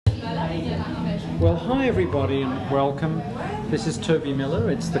Well, hi everybody and welcome. This is Toby Miller,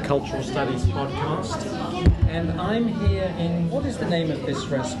 it's the Cultural Studies podcast, and I'm here in, what is the name of this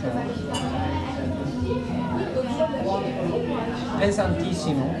restaurant?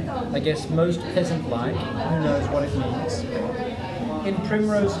 Pesantissimo, I guess most peasant-like, who knows what it means. In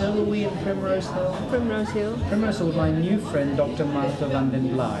Primrose Hill, are we in Primrose Hill? Primrose Hill. Primrose Hill with my new friend, Dr. Martha van den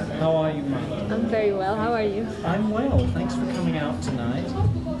Blij. How are you, Martha? I'm very well, how are you? I'm well, thanks for coming out tonight.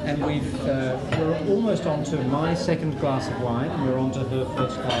 And we're almost on to my second glass of wine, and we're on to her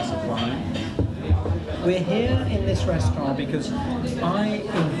first glass of wine. We're here in this restaurant because I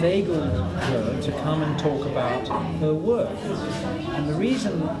inveigled her to come and talk about her work. And the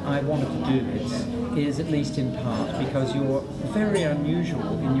reason I wanted to do this is, at least in part, because you're very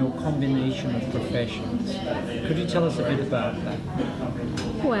unusual in your combination of professions. Could you tell us a bit about that?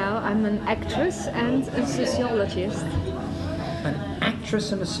 Well, I'm an actress and a sociologist. An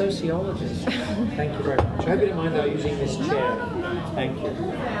actress and a sociologist. Thank you very much. I hope you don't mind I'm using this chair. Thank you.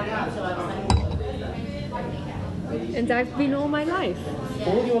 And I've been all my life.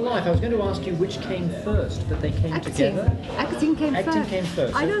 All your life. I was going to ask you which came first, but they came together. Acting came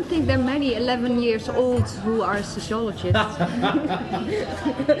first. I don't think there are many 11 years old who are sociologists.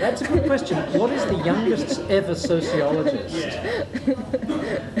 That's a good question. What is the youngest ever sociologist?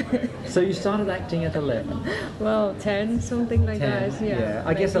 So you started acting at 11? Well, 10, something like 10, that. Yeah.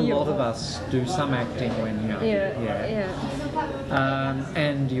 I guess a lot of us do some acting when young. Yeah.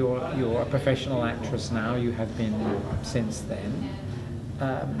 And you're a professional actress now. You have been since then.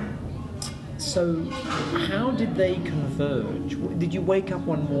 So how did they converge? Did you wake up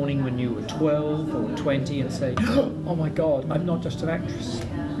one morning when you were 12 or 20 and say, oh my God, I'm not just an actress.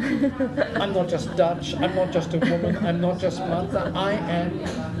 I'm not just Dutch, I'm not just a woman, I'm not just Martha, I am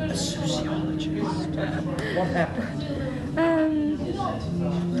a sociologist. What happened?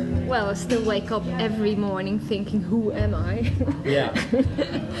 Well, I still wake up every morning thinking, who am I? Yeah.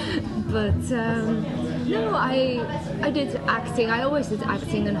 But no, I did acting. I always did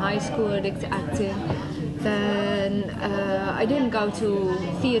acting in high school. I did acting. Then I didn't go to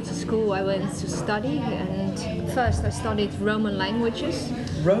theatre school. I went to study, and first I studied Roman languages.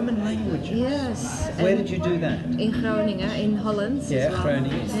 Roman languages? Yes. Where did you do that? In Groningen, in Holland. Yeah, as well.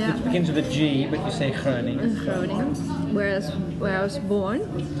 Groningen. Yeah. It begins with a G, but you say Groningen. In Groningen, where I was born.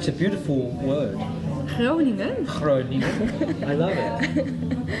 It's a beautiful word. Groningen. Groningen. I love it.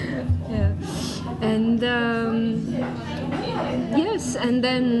 Yeah. And yes, and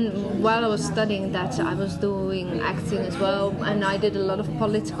then while I was studying that, I was doing acting as well, and I did a lot of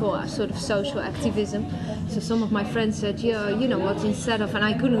political, sort of social activism. So some of my friends said, yeah, you know what, instead of, and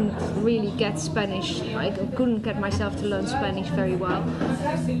I couldn't really get Spanish, I couldn't get myself to learn Spanish very well.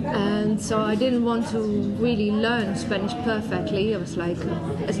 And so I didn't want to really learn Spanish perfectly. I was like,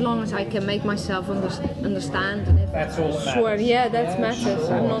 as long as I can make myself understand. And if That's all that matters. Sure, yeah, that matters.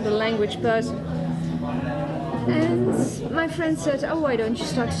 I'm not a language person. And my friend said, oh, why don't you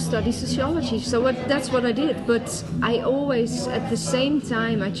start to study sociology? So that's what I did. But I always, at the same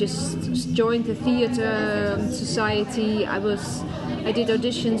time, I just joined the theatre society. I did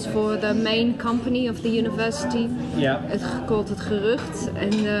auditions for the main company of the university. Yeah. Called Het Gerucht.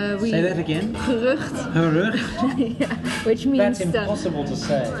 And say that again? Gerucht. Gerucht? Yeah, which means... That's impossible to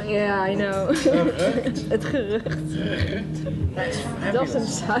say. Yeah, I know. Gerucht? Het Gerucht. That's fabulous. Doesn't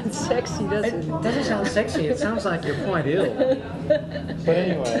sound sexy, does it? It doesn't sound sexy, it sounds like you're quite ill. But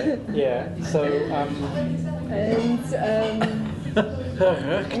anyway, yeah, so...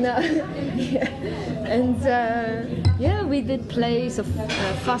 No, yeah. And yeah, we did plays of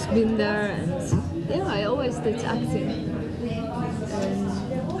Fassbinder, and yeah, I always did acting.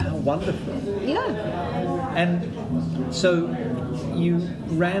 How wonderful. Yeah. And so you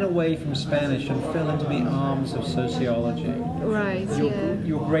ran away from Spanish and fell into the arms of sociology. Right,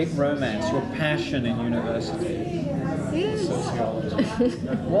 Your great romance, your passion in university. Yes. Sociology.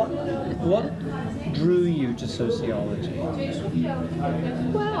 What drew you to sociology?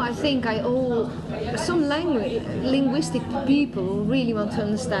 Well, I think some linguistic people really want to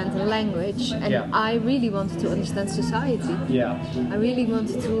understand the language, and Yeah. I really wanted to understand society. Yeah. I really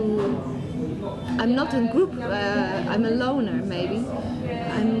wanted to. I'm not a group. I'm a loner, maybe.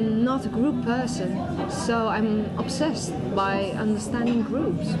 I'm not a group person, so I'm obsessed by understanding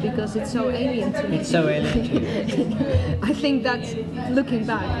groups because it's so alien to me. It's so alien to you. I think that, looking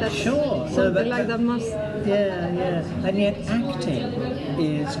back, that's Sure. something like that must... Yeah. And yet acting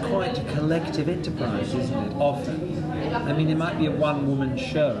is quite a collective enterprise, isn't it? Often. I mean, it might be a one-woman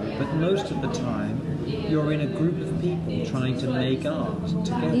show, but most of the time you're in a group of people trying to make art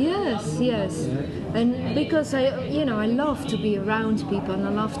together. Yes. Yeah. And because I love to be around people, and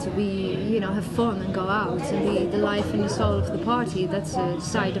I love to be, have fun and go out and be the life and the soul of the party. That's a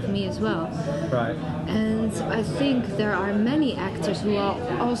side of me as well. Right. And I think there are many actors who are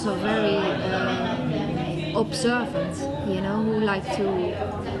also very observant, who like to.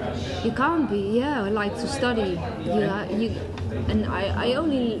 You can't be, like to study. And I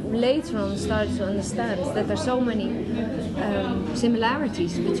only later on started to understand that there's so many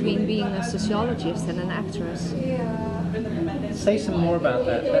similarities between being a sociologist and an actress. Say some more about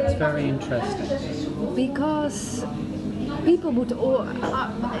that. That's very interesting. Because people would all,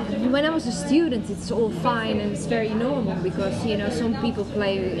 when I was a student, it's all fine and it's very normal because some people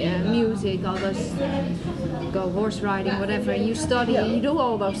play music, others go horse riding, whatever, and you study and you do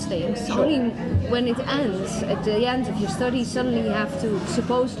all those things. Sure. Only when it ends, at the end of your study, suddenly you have to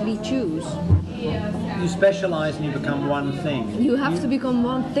supposedly choose. You specialize and you become one thing. You have to become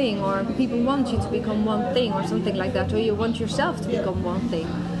one thing, or people want you to become one thing, or something like that, or you want yourself to become one thing.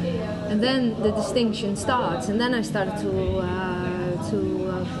 And then the distinction starts, and then I started to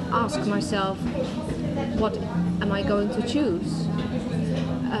ask myself, what am I going to choose?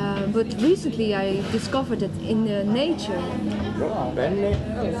 But recently I discovered it in nature. Oh,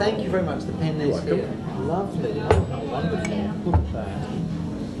 thank you very much. The pen is here. Lovely. Oh, how wonderful. Look at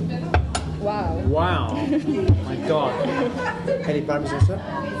that. Wow. Wow. My God. Any problems, sir?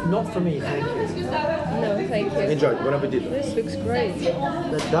 Not for me, thank you. No, thank you. Enjoy. Bon appetit. This looks great.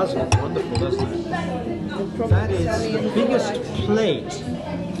 That does look wonderful, doesn't it? That is Italian the biggest delight. plate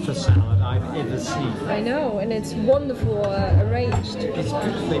for salad I've ever seen. I know, and it's wonderful arranged. It's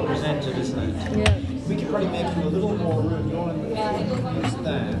beautifully presented, isn't it? Yeah, We could probably make you a little more room. You want to use I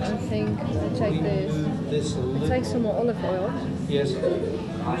that? think I'll take We this. move this a little. Take some more olive oil. Yes.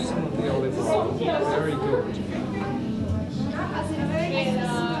 Have some of the olive oil. Very good.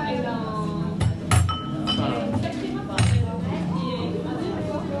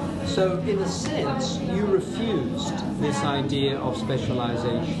 So, in a sense, you refused this idea of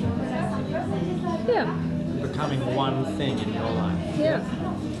specialization, Yeah, becoming one thing in your life. yeah.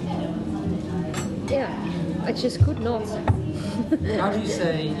 Yeah, I just could not. How do you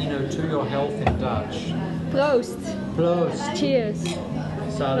say, to your health in Dutch? Proost. Proost. Cheers.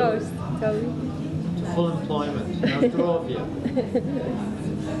 Salut. Proost, Toby. To full employment. Na zdrowie.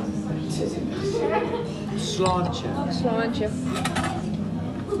 Sláinte. Slaantje.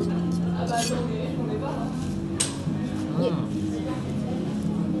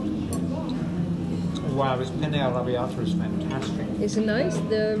 Wow, this penne arrabbiata is fantastic. Is it nice?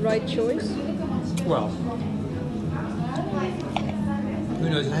 The right choice? Well, who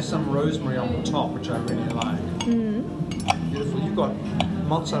knows? It has some rosemary on the top, which I really like. Beautiful. You've got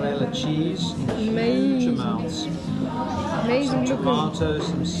mozzarella cheese in huge Amazing. amounts. Amazing Some looking. tomatoes,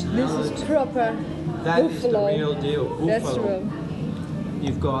 some salad. This is proper That is the buffalo. real deal. Buffalo. That's real.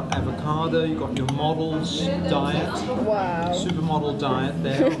 You've got avocado. You've got your model's diet. Wow. Supermodel diet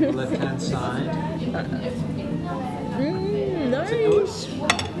there on the left-hand side. Nice. it good?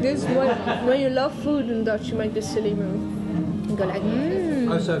 This is when you love food in Dutch, you make this silly move. You go like,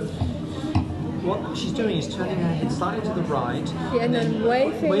 Oh, so what she's doing is turning her head slightly to the right, Yeah, and then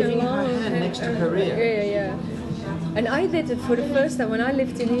waving her along. hand next to her ear. Yeah. And I did it for the first time when I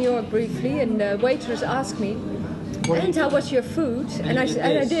lived in New York briefly, and the waitress asked me, What "And do you how do?" was your food?" And you did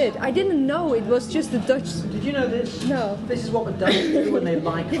I this. did. I didn't know it was just the Dutch. Did you know this? No. This is what the Dutch do when they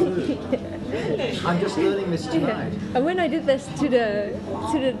like food. I'm just learning this tonight. And when I did this to the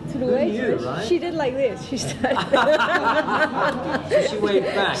knew, waitress, right? she did like this. She started. So she waved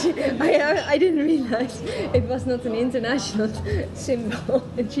back. I didn't realize it was not an international symbol,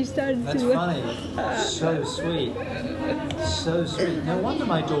 and she started That's to. funny. So sweet. So sweet. No wonder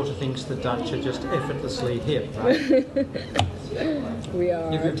my daughter thinks the Dutch are just effortlessly hip, right? We are.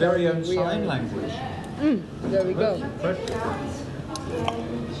 You have your very own we sign are. language. There we go. Perfect.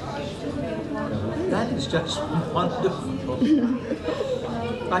 That is just wonderful.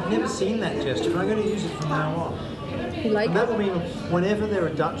 I've never seen that gesture, but I'm going to use it from now on. You like And that it? will mean whenever there are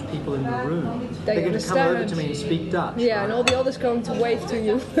Dutch people in the room, They they're going to come over understand. to me and speak Dutch. Yeah, and all the others going to wave to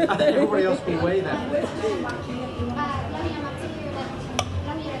you. And everybody else will wave at me.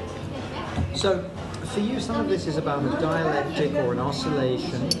 So, for you, some of this is about a dialectic or an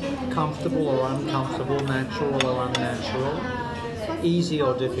oscillation, comfortable or uncomfortable, natural or unnatural, easy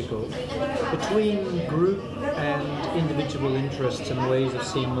or difficult, between group and individual interests and ways of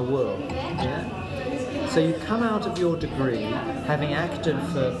seeing the world. Yeah? So you come out of your degree having acted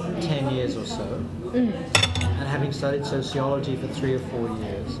for 10 years or so, and having studied sociology for 3 or 4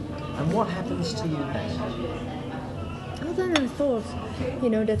 years. And what happens to you then? Well, then I thought,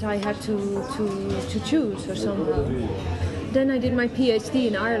 that I had to choose or somehow. Then I did my PhD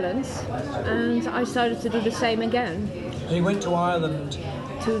in Ireland, and I started to do the same again. And you went to Ireland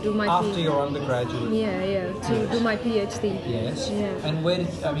to do my after your undergraduate? To do my PhD. Yes. Yeah. And where did,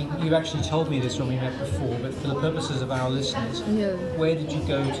 you actually told me this when we met before, but for the purposes of our listeners, where did you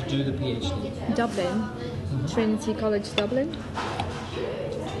go to do the PhD? Dublin, Trinity College Dublin.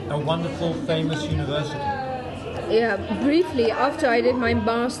 A wonderful, famous university. Yeah, briefly, after I did my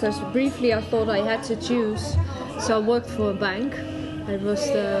master's, I thought I had to choose. So I worked for a bank. It was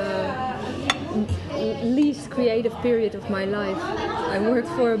the least creative period of my life. I worked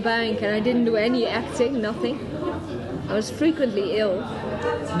for a bank and I didn't do any acting, nothing. I was frequently ill.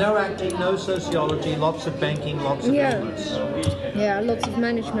 No acting, no sociology, lots of banking, lots of illness. Yeah, lots of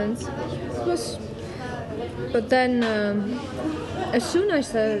management. But then, as soon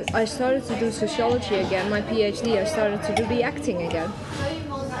as I started to do sociology again, my PhD, I started to do the acting again.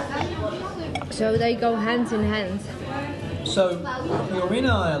 So they go hand in hand. So you're in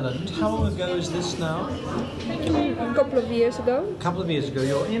Ireland. How long ago is this now? A couple of years ago. A couple of years ago.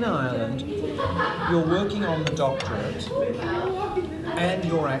 You're in Ireland. You're working on the doctorate, and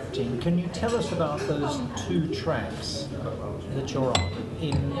you're acting. Can you tell us about those two tracks that you're on?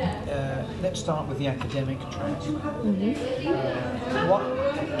 Let's start with the academic track. What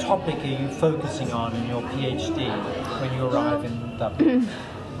topic are you focusing on in your PhD when you arrive in Dublin?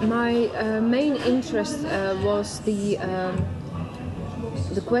 My main interest was the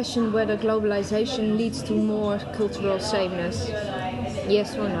question whether globalization leads to more cultural sameness.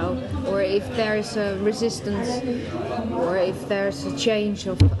 Yes or no? Or if there is a resistance, or if there's a change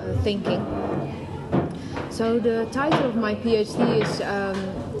of thinking. So the title of my PhD is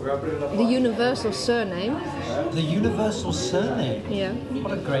The Universal Surname. The Universal Surname? Yeah.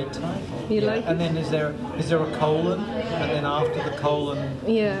 What a great title. You like it? And then is there a colon? And then after the colon,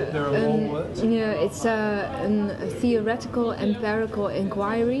 there are more words? Yeah, it's a theoretical, empirical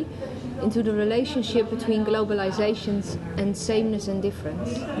inquiry into the relationship between globalizations and sameness and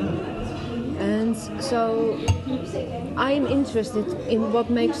difference. And so I'm interested in what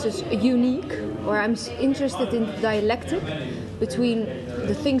makes us unique, or I'm interested in the dialectic between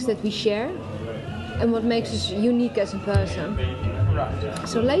the things that we share and what makes us unique as a person. Right.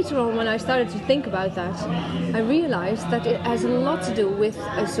 So later on, when I started to think about that, I realized that it has a lot to do with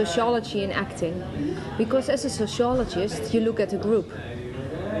sociology and acting. Because as a sociologist, you look at a group.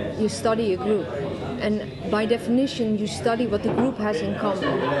 You study a group. And by definition, you study what the group has in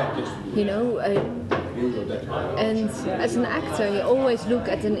common. And as an actor, you always look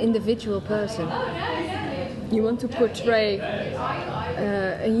at an individual person. You want to portray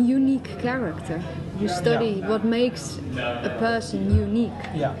a unique character. You study what makes a person unique.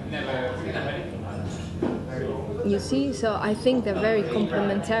 Yeah. You see, so I think they're very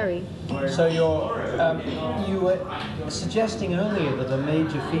complementary. So you were suggesting earlier that a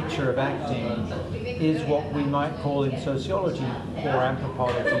major feature of acting is what we might call in sociology or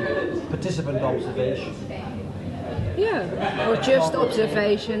anthropology participant observation. Yeah, or just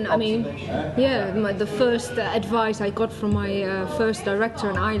observation. I mean, the first advice I got from my first director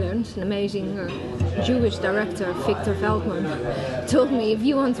in Ireland, an amazing Jewish director, Victor Veldman, told me, if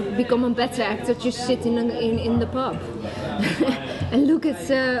you want to become a better actor, just sit in the pub and look at,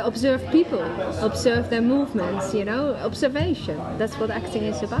 observe people, observe their movements, observation. That's what acting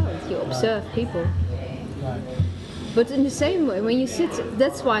is about. You observe people. Right. But in the same way, when you sit,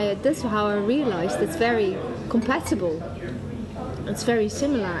 that's how I realized it's very compatible. It's very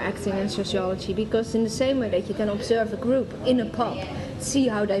similar, acting and sociology, because in the same way that you can observe a group in a pub, see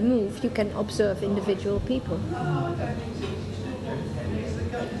how they move, you can observe individual people.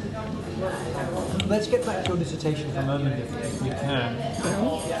 Let's get back to your dissertation for a moment, if we can.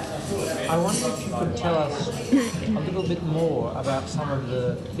 I wonder if you could tell us a little bit more about some of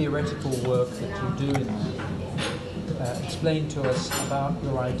the theoretical work that you do in that. Explain to us about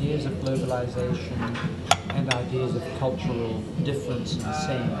your ideas of globalization and ideas of cultural difference and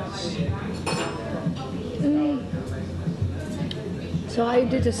sameness. So I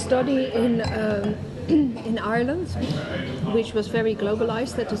did a study in Ireland, which was very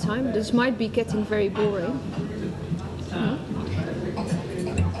globalized at the time. This might be getting very boring.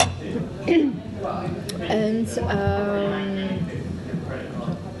 And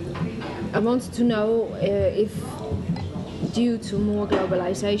I wanted to know if, due to more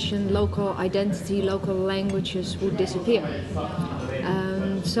globalization, local identity, local languages would disappear.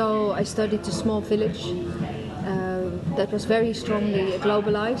 So I studied a small village that was very strongly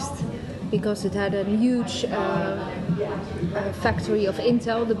globalized, because it had a huge factory of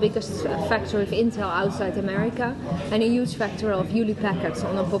Intel, the biggest factory of Intel outside America, and a huge factory of Hewlett Packard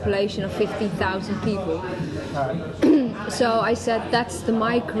on a population of 50,000 people. So I said that's the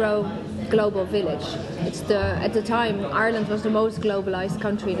micro global village. At the time Ireland was the most globalized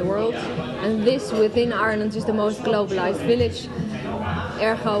country in the world, and this within Ireland is the most globalized village.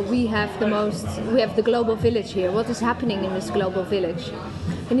 Ergo, we have the global village here. What is happening in this global village?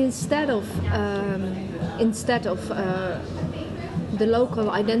 And instead of the local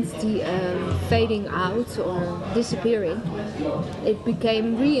identity fading out or disappearing, it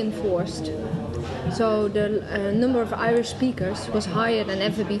became reinforced. So the number of Irish speakers was higher than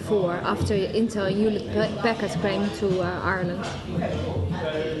ever before after Intel and Hewlett Packard came to Ireland.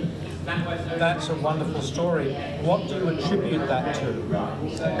 That's a wonderful story. What do you attribute that to?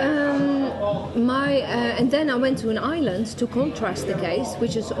 And then I went to an island to contrast the case,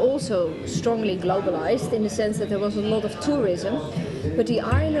 which is also strongly globalized in the sense that there was a lot of tourism, but the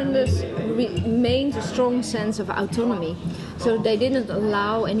islanders remained a strong sense of autonomy. So they didn't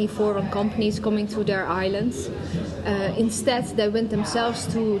allow any foreign companies coming to their islands. Instead, they went themselves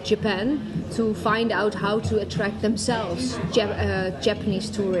to Japan to find out how to attract themselves Japanese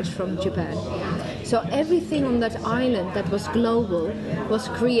tourists from Japan. So everything on that island that was global was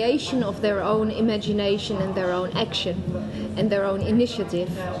creation of their own imagination and their own action and their own initiative.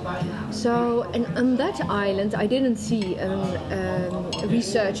 So, and on that island I didn't see a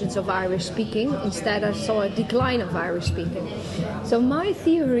resurgence of Irish speaking. Instead I saw a decline of Irish speaking. So my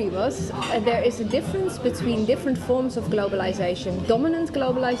theory was there is a difference between different forms of globalization. Dominant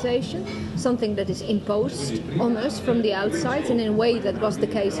globalization, something that is imposed on us from the outside, and in a way that was the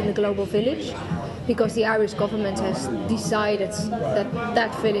case in the global village, because the Irish government has decided that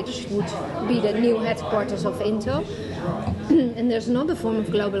that village would be the new headquarters of Intel. And there's another form of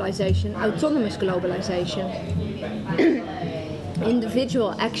globalization, autonomous globalization.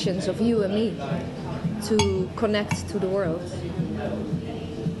 Individual actions of you and me to connect to the world.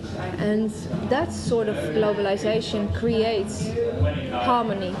 And that sort of globalization creates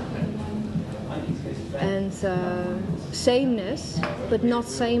harmony and sameness, but not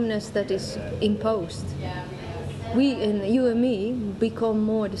sameness that is imposed. You and me become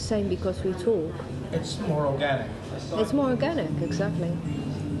more the same because we talk. It's more organic. It's more organic, exactly.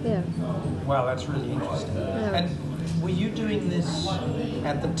 Yeah. Wow, that's really interesting. Yeah. And were you doing this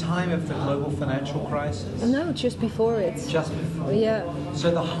at the time of the global financial crisis? No, just before it. Just before? Yeah.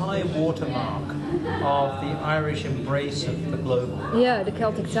 So the high watermark of the Irish embrace of the global. Yeah, the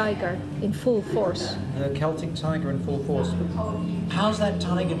Celtic tiger in full force. The Celtic tiger in full force. How's that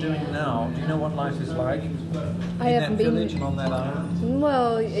tiger doing now? Do you know what life is like in that village and on that island?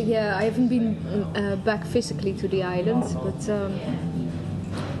 Well, yeah, I haven't been back physically to the island, but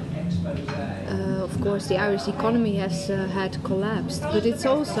of course the Irish economy has had collapsed. But it's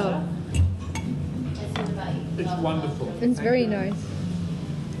also... It's wonderful. It's very nice.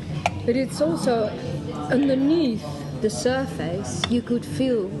 But it's also underneath the surface you could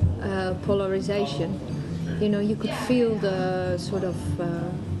feel polarization. You know, you could feel the sort of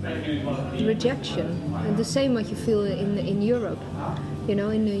rejection, and the same what you feel in Europe. You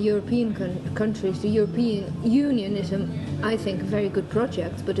know, in the European countries, the European Union is, I think, a very good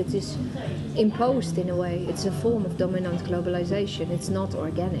project, but it is imposed in a way. It's a form of dominant globalization. It's not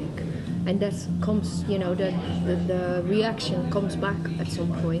organic, and that comes, you know, the reaction comes back at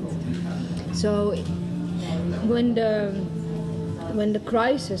some point. So when the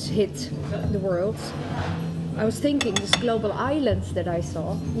crisis hit the world, I was thinking this global island that I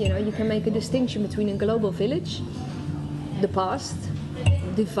saw, you know, you can make a distinction between a global village, the past,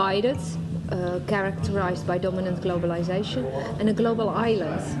 divided, characterized by dominant globalization, and a global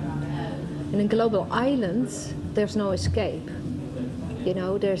island. In a global island, there's no escape. You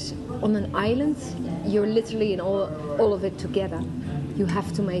know, on an island, you're literally in all of it together. You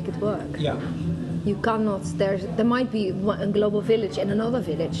have to make it work. Yeah. You cannot, there might be a global village and another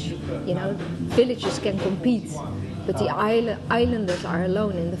village, you know, villages can compete, but the islanders are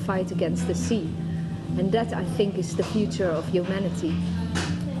alone in the fight against the sea. And that, I think, is the future of humanity.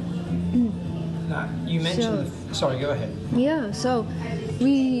 Now, you mentioned, sorry, go ahead. Yeah, so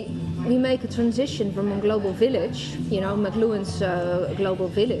we make a transition from a global village, you know, McLuhan's global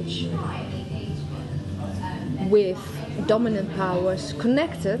village, with dominant powers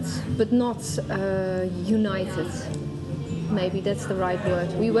connected but not united. Maybe that's the right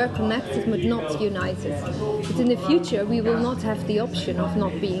word. We were connected but not united. But in the future we will not have the option of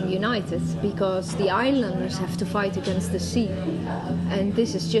not being united, because the islanders have to fight against the sea. And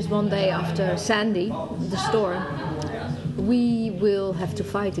this is just one day after Sandy, the storm, we will have to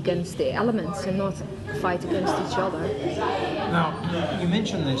fight against the elements and not fight against each other. Now, you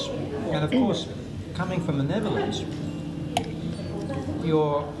mentioned this, and of course, coming from the Netherlands,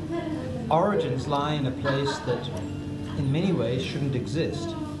 your origins lie in a place that in many ways shouldn't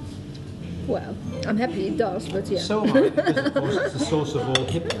exist. Well, I'm happy it does, but yeah. So am I, because of course it's the source of all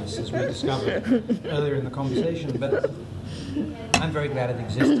hipness, as we discovered earlier in the conversation. But I'm very glad it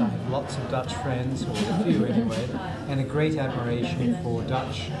exists. I have lots of Dutch friends, or a few anyway, and a great admiration for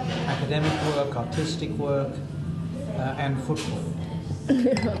Dutch academic work, artistic work, and football.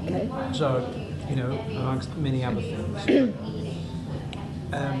 Okay. So, you know, amongst many other things.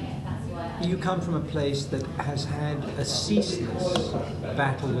 You come from a place that has had a ceaseless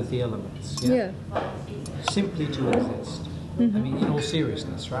battle with the elements. Yeah. Simply to exist. I mean, in all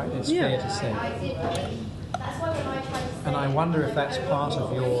seriousness, right? It's fair to say. And I wonder if that's part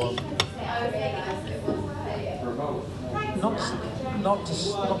of your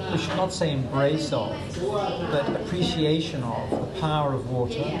we should not say embrace of, but appreciation of the power of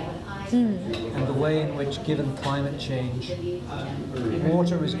water and the way in which, given climate change,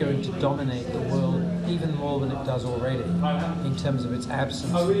 water is going to dominate the world even more than it does already in terms of its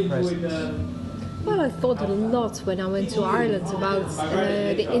absence and presence. Well, I thought a lot when I went to Ireland about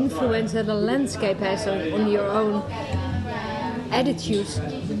the influence that the landscape has on your own attitudes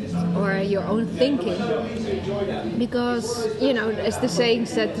or your own thinking. Because, you know, as the saying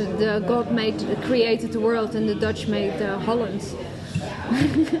said, God created the world and the Dutch made Holland.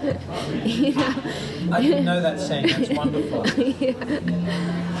 You know? I didn't know that saying, that's wonderful.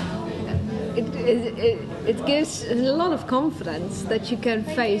 It gives a lot of confidence that you can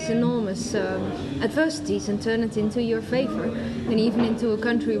face enormous adversities and turn it into your favor, and even into a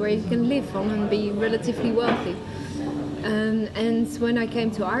country where you can live on and be relatively wealthy. And when I came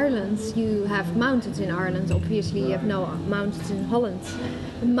to Ireland, you have mountains in Ireland. Obviously, you have no mountains in Holland.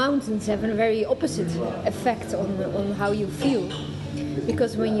 The mountains have a very opposite effect on how you feel.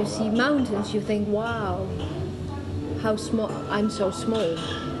 Because when you see mountains, you think, wow, how small, I'm so small.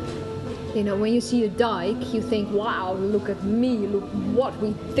 You know, when you see a dike, you think, wow, look at me, look what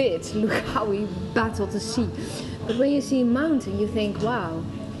we did, look how we battled the sea. But when you see a mountain, you think, wow,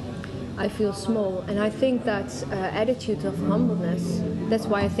 I feel small. And I think that attitude of humbleness, that's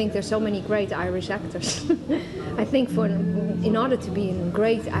why I think there's so many great Irish actors. I think in order to be a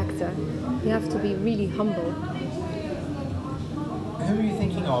great actor, you have to be really humble. Who are you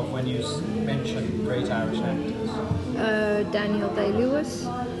thinking of when you mention great Irish actors? Daniel Day-Lewis,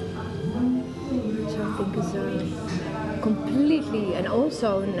 which I think is a completely, and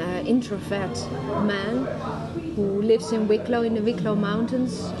also an introvert man who lives in Wicklow, in the Wicklow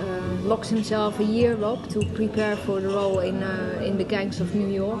Mountains, locks himself a year up to prepare for the role in the Gangs of New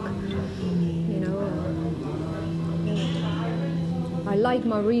York. You know, I like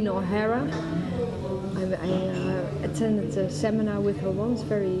Maureen O'Hara. I attended a seminar with her once,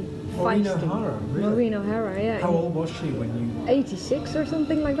 very Maureen feisty. O'Hara, really? Maureen O'Hara, yeah. How old was she when you... 86 or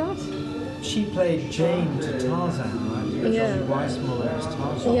something like that. She played Jane to Tarzan, right? Yeah. Johnny Weissmuller as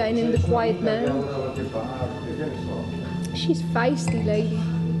Tarzan. Yeah, and in The Quiet Man. She's feisty lady.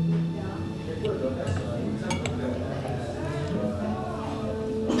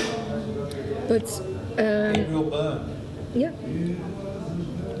 But Gabriel Byrne. yeah,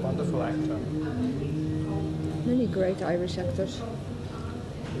 Wonderful actor. many great Irish actors.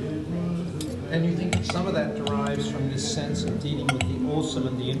 And you think that some of that derives from this sense of dealing with the awesome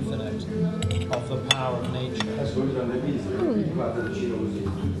and the infinite, of the power of nature?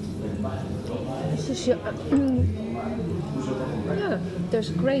 Yeah, there's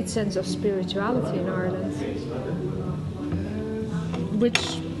a great sense of spirituality in Ireland, which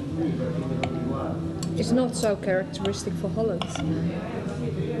is not so characteristic for Holland.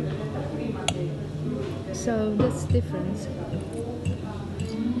 So that's different.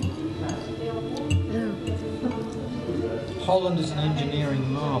 Yeah. Holland is an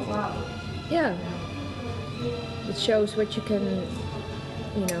engineering marvel. Yeah. It shows what you can,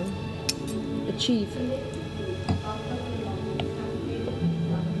 you know, achieve.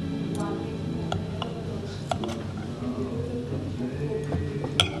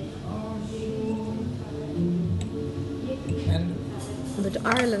 But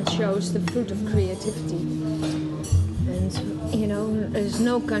Ireland shows the fruit of creativity. And, you know, there's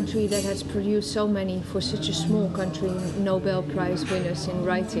no country that has produced so many, for such a small country, Nobel Prize winners in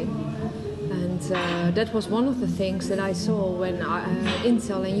writing. And that was one of the things that I saw when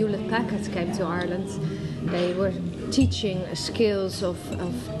Intel and Hewlett-Packard came to Ireland. They were teaching skills of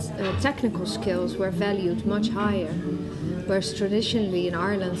technical skills were valued much higher. Whereas traditionally in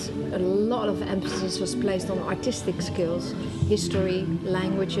Ireland, a lot of emphasis was placed on artistic skills, history,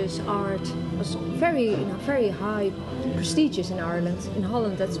 languages, art. It was very high, prestigious in Ireland. In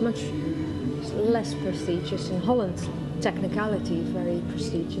Holland, that's much less prestigious. In Holland, technicality is very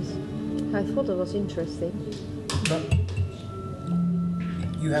prestigious. I thought it was interesting. But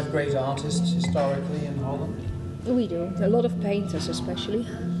you have great artists historically in Holland? We do. A lot of painters, especially.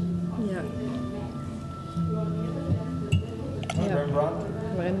 Yeah.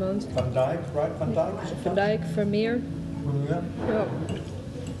 Rembrandt. Van Dyck, right? Van Dyck? Van Dyck, Vermeer. Yeah. Yeah.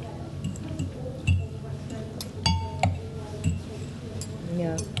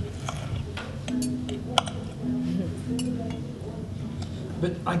 Yeah.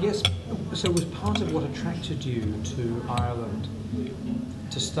 But I guess, so was part of what attracted you to Ireland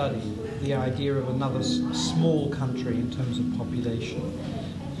to study the idea of another small country in terms of population,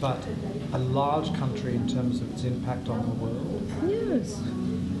 but a large country in terms of its impact on the world? Yes.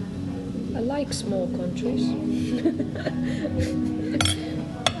 I like small countries.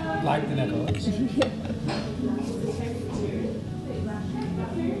 Like the Netherlands?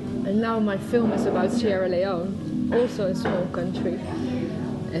 And now my film is about Sierra Leone, also a small country.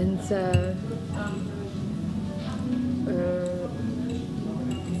 And a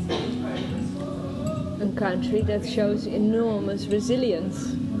country that shows enormous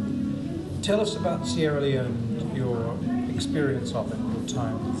resilience. Tell us about Sierra Leone, your experience of it, your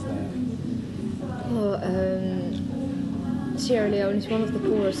time there. Well, Sierra Leone is one of the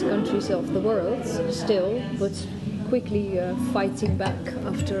poorest countries of the world, still, but quickly fighting back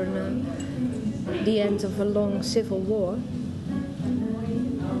after the end of a long civil war.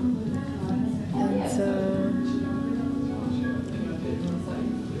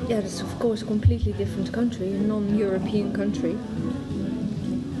 Yeah, it's of course a completely different country, a non-European country.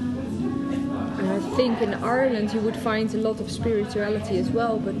 And I think in Ireland you would find a lot of spirituality as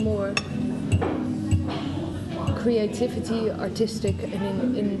well, but more creativity, artistic.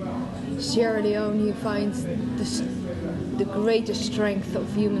 And in Sierra Leone you find the greatest strength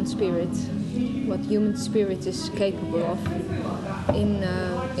of human spirit, what human spirit is capable of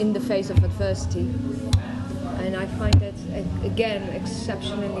in the face of adversity. And I find that, again,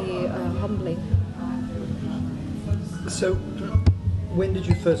 exceptionally humbling. So, when did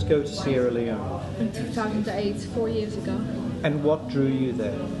you first go to Sierra Leone? In 2008, 4 years ago. And what drew you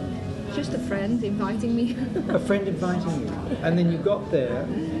there? Just a friend inviting me. A friend inviting you. And then you got there,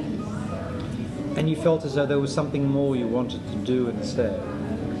 and you felt as though there was something more you wanted to do instead.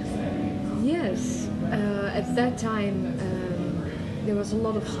 Yes. At that time, there was a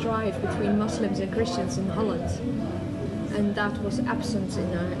lot of strife between Muslims and Christians in Holland, and that was absent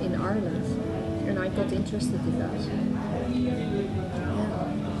in Ireland, and I got interested in that. Yeah.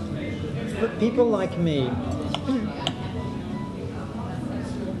 But people like me,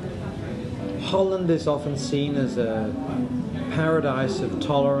 Holland is often seen as a paradise of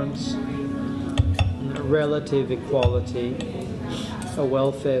tolerance, relative equality, a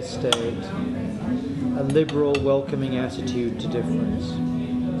welfare state, a liberal, welcoming attitude to difference,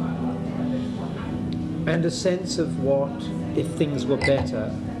 and a sense of what, if things were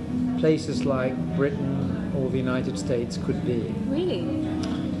better, places like Britain or the United States could be. Really?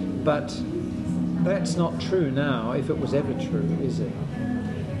 But that's not true now, if it was ever true, is it?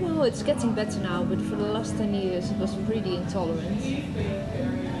 Well, it's getting better now, but for the last 10 years it was really intolerant.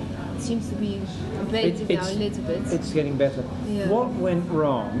 It seems to be abated now a little bit. It's getting better. Yeah. What went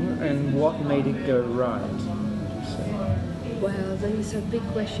wrong and what made it go right? Well, these are big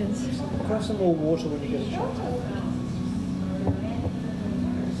questions. Can I have some more water when you get a shot?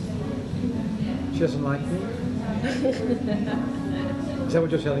 She doesn't like me? Is that what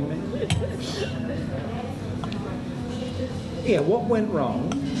you're telling me? Yeah, what went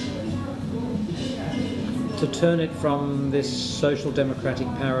wrong to turn it from this social democratic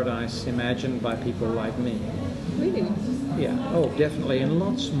paradise imagined by people like me? Really? Yeah, oh, definitely, and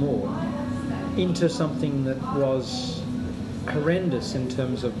lots more, into something that was horrendous in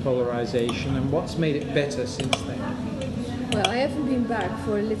terms of polarization, and what's made it better since then? Well, I haven't been back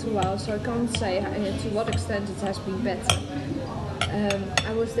for a little while, so I can't say to what extent it has been better.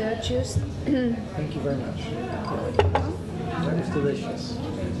 I was there just... Thank you very much. That is delicious.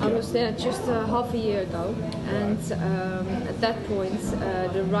 I was there just half a year ago, and at that point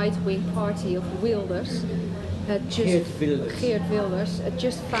the right-wing party of Wilders had just... Geert Wilders had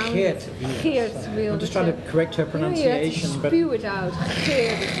just found... Geert Wilders. I'm just trying to correct her pronunciation. You have to spew it out.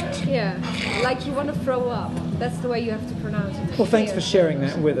 Geert. Yeah, like you want to throw up. That's the way you have to pronounce it. Well, thanks for sharing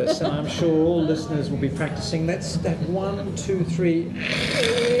that with us, and I'm sure all listeners will be practicing. Let's have 1, 2, 3.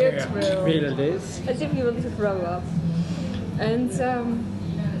 Geert Wilders. It is. As if you want to throw up. And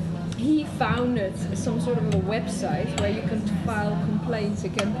he founded some sort of a website where you can file complaints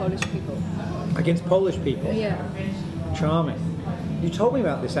against Polish people. Against Polish people? Yeah. Charming. You told me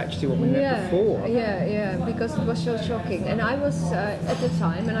about this actually when we met before. Yeah, because it was so shocking. And I was at the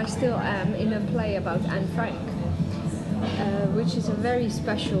time, and I still am, in a play about Anne Frank, which is a very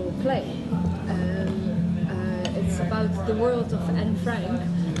special play. It's about the world of Anne Frank,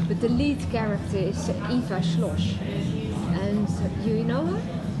 but the lead character is Eva Schloss. And you know her?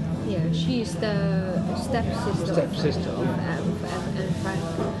 Yeah, she is the stepsister of Anne Frank.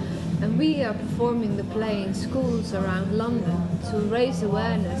 And we are performing the play in schools around London to raise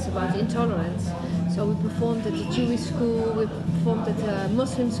awareness about intolerance. So we performed at a Jewish school, we performed at a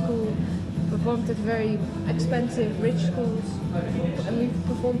Muslim school, performed at very expensive, rich schools, and we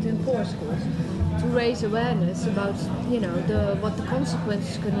performed in poor schools to raise awareness about, what the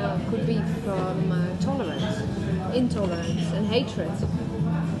consequences could be from intolerance, and hatred.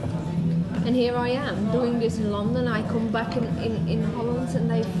 And here I am doing this in London. I come back in Holland, and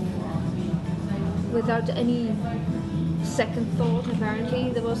they, without any second thought, apparently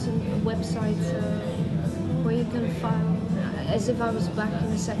there was a website where you can file, as if I was back in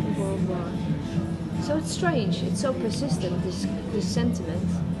the Second World War. So it's strange. It's so persistent, this sentiment.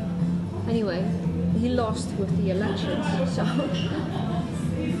 Anyway, he lost with the elections. So.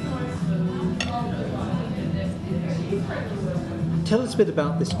 Tell us a bit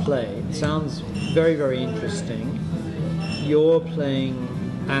about this play. It sounds very, very interesting. You're playing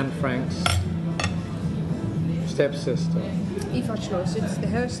Anne Frank's stepsister. Eva Schloss, it's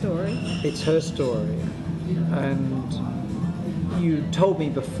her story. It's her story. And you told me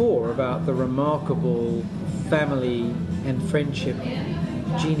before about the remarkable family and friendship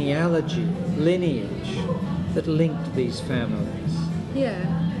genealogy, lineage that linked these families. Yeah.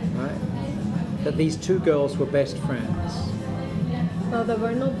 Right? That these two girls were best friends. Well, they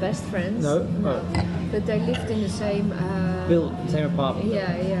were not best friends. No? Oh. But they lived in the same... same apartment.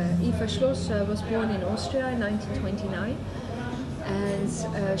 Yeah. Eva Schloss was born in Austria in 1929.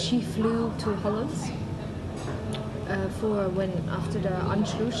 And she flew to Holland after the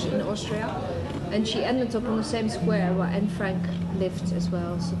Anschluss in Austria. And she ended up on the same square where Anne Frank lived as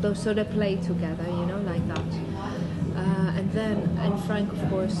well. So they played together, like that. And then Anne Frank, of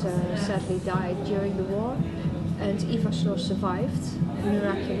course, sadly died during the war. And Eva Schloss survived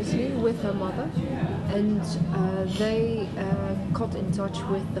miraculously with her mother, and they got in touch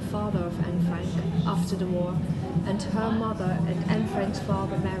with the father of Anne Frank after the war, and her mother and Anne Frank's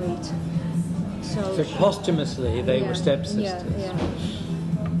father married. So posthumously they were stepsisters. Yeah.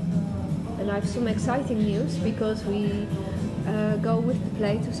 And I have some exciting news because we go with the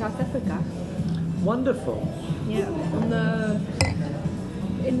play to South Africa. Wonderful. Yeah,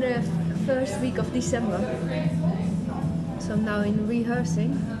 in the first week of December. So I'm now in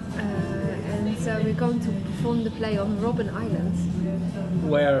rehearsing, and we're going to perform the play on Robben Island.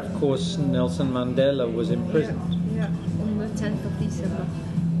 Where, of course, Nelson Mandela was imprisoned. Yeah, on the 10th of December.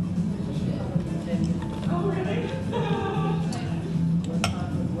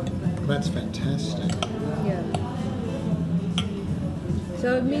 That's fantastic. Yeah.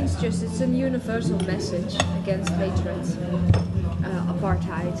 So it means it's a universal message against hatred,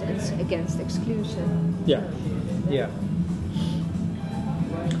 apartheid, and against exclusion. Yeah.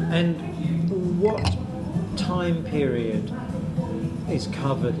 And what time period is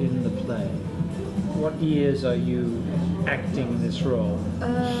covered in the play? What years are you acting in this role?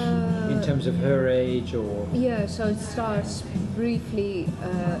 In terms of her age or... Yeah, so it starts briefly,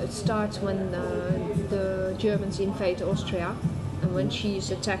 it starts when the Germans invade Austria, and when she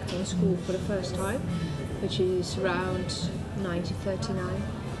is attacked in school for the first time, which is around 1939.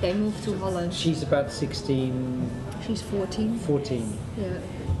 They move to Holland. She's about 16... She's 14. 14. Yeah.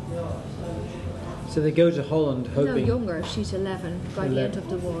 So they go to Holland hoping... No, younger. She's 11. By the end of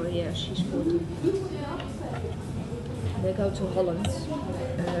the war, yeah, she's 14. They go to Holland.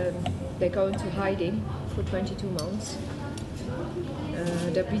 They go into hiding for 22 months.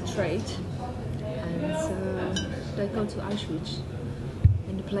 They're betrayed. And they go to Auschwitz.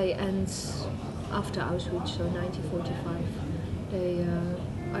 And the play ends after Auschwitz, so 1945. They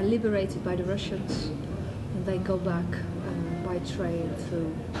are liberated by the Russians. And they go back by train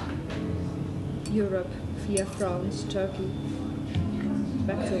through Europe, via France, Turkey,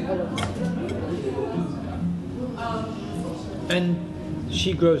 back to Holland. And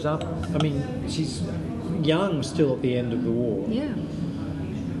she grows up, she's young still at the end of the war. Yeah.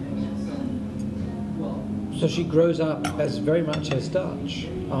 So she grows up as very much as Dutch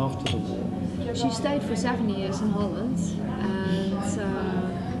after the war. She stayed for 7 years in Holland, and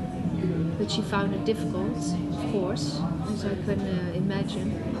but she found it difficult, of course, as I can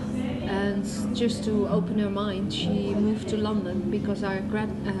imagine. And just to open her mind, she moved to London because her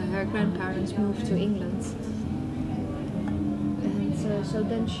grandparents moved to England. And so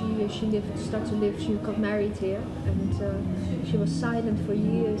then she started to live. She got married here, and she was silent for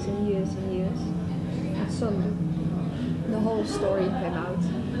years and years and years. And suddenly, the whole story came out.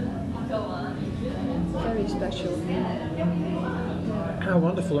 Very special. How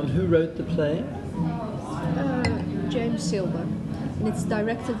wonderful! And who wrote the play? James Silver. And it's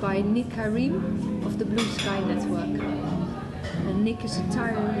directed by Nick Karim of the Blue Sky Network. And Nick is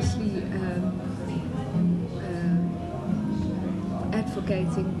tirelessly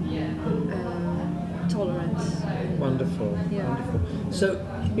advocating tolerance. Wonderful, Yeah. wonderful. So,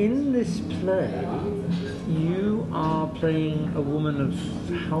 in this play, you are playing a woman of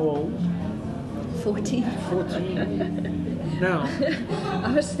how old? 14. 14. Now,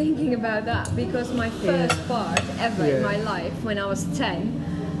 I was thinking about that because my first part ever in my life, when I was 10,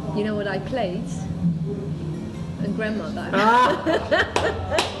 you know what I played? A grandmother.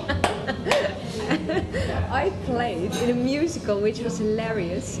 I played in a musical which was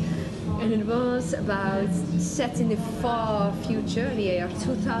hilarious, and it was about set in the far future, the year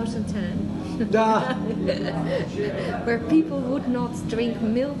 2010. Where people would not drink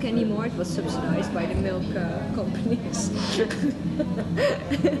milk anymore. It was subsidized by the milk companies.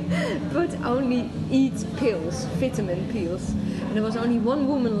 But only eat pills, vitamin pills. And there was only one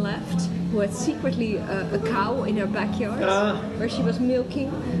woman left who had secretly a cow in her backyard where she was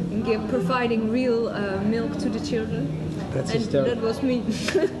milking and providing real milk to the children. That's and hysterical. that was me.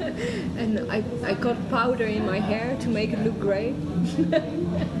 And I got powder in my hair to make it look grey.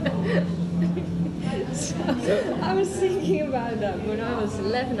 So I was thinking about that. When I was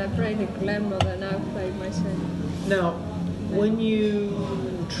 11, I played a grandmother, and I played myself. Now, when you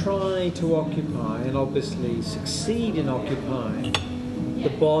try to occupy, and obviously succeed in occupying, the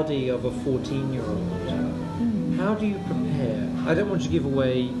body of a 14-year-old, how do you prepare? I don't want you to give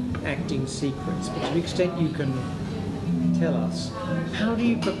away acting secrets, but to the extent you can tell us, how do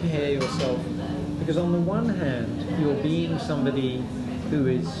you prepare yourself? Because on the one hand, you're being somebody who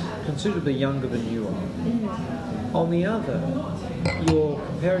is considerably younger than you are. On the other, you're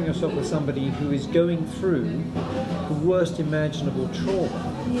comparing yourself with somebody who is going through the worst imaginable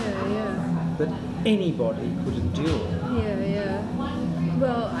trauma that anybody could endure.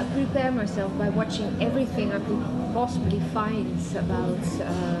 Well, I prepare myself by watching everything I could possibly find about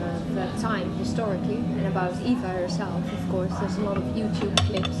that time historically, and about Eva herself, of course. There's a lot of YouTube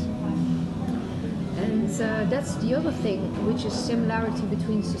clips. And that's the other thing, which is similarity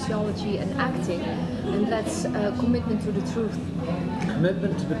between sociology and acting, and that's commitment to the truth.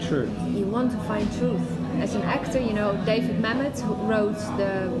 Commitment to the truth. You want to find truth. As an actor, you know, David Mamet, who wrote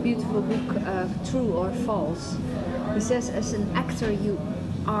the beautiful book True or False. He says, as an actor, you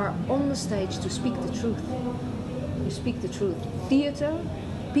are on the stage to speak the truth. You speak the truth. Theater,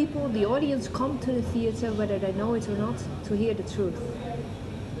 people, the audience come to the theater, whether they know it or not, to hear the truth.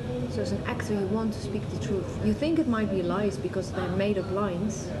 So as an actor, you want to speak the truth. You think it might be lies because they're made of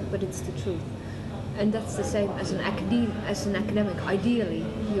lines, but it's the truth. And that's the same as an academic. Ideally,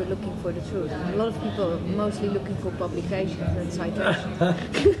 you're looking for the truth. A lot of people are mostly looking for publications and citations.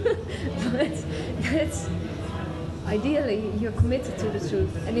 But that's, ideally, you're committed to the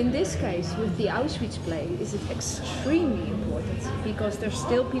truth. And in this case, with the Auschwitz play, is it extremely important because there's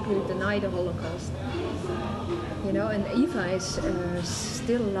still people who deny the Holocaust. You know, and Eva is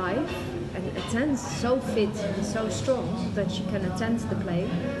still alive and attends, so fit and so strong that she can attend the play.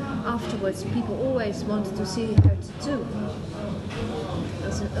 Afterwards, people always wanted to see her too.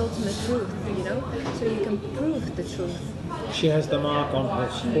 It's an ultimate truth, you know, so you can prove the truth. She has the mark on her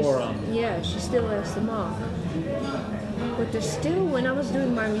forearm. Yeah, she still has the mark. But there's still, when I was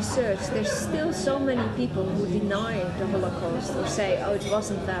doing my research, there's still so many people who deny the Holocaust or say, oh, it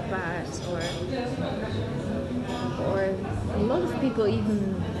wasn't that bad, or a lot of people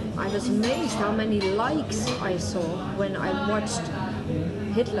even, I was amazed how many likes I saw when I watched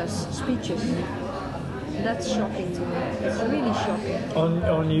Hitler's speeches. That's shocking to me. It's really shocking.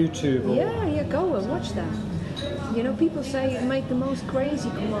 On YouTube? Or? Yeah, go and watch that. You know, people say make the most crazy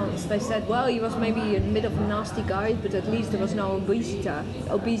comments. They said, well, he was maybe a bit of a nasty guy, but at least there was no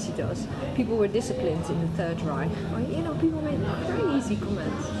obesitas. People were disciplined in the Third Reich. Or, you know, people made crazy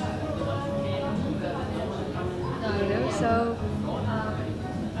comments. You know, so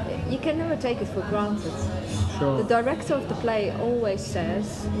you can never take it for granted. Sure. The director of the play always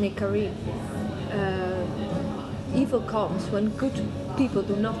says, Nick Karim, evil comes when good people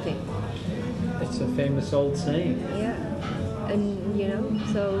do nothing. It's a famous old saying. Yeah. and you know,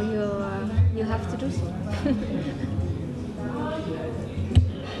 so you have to do so.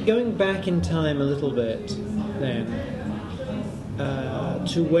 Going back in time a little bit, then,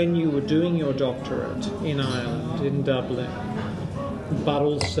 to when you were doing your doctorate in Ireland, in Dublin, but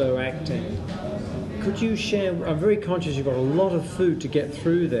also acting. Could you share? I'm very conscious you've got a lot of food to get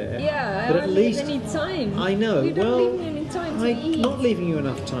through there. Yeah, but I at don't least have any time. I know. You don't leave me any time to eat. I'm not leaving you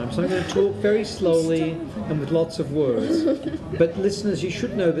enough time, so I'm going to talk very slowly and with lots of words. But listeners, you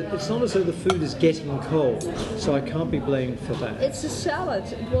should know that it's not as though the food is getting cold, so I can't be blamed for that. It's a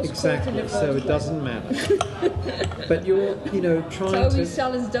salad. It was Exactly, cold in the so it first doesn't matter. But you're, trying so to...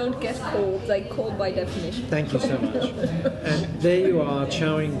 salads don't get cold, like cold by definition. Thank you so much. And there you are,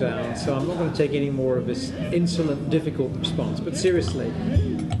 chowing down, so I'm not going to take any more of this insolent, difficult response. But seriously,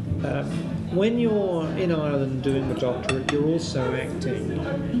 when you're in Ireland doing the doctorate, you're also acting.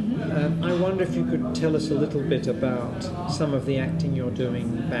 I wonder if you could tell us a little bit about some of the acting you're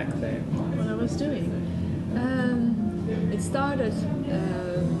doing back there. What I was doing? It started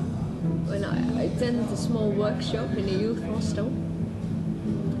when I attended a small workshop in a youth hostel.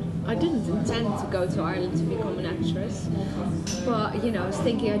 I didn't intend to go to Ireland to become an actress, but I was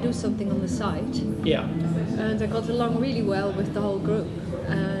thinking I'd do something on the side. Yeah. And I got along really well with the whole group.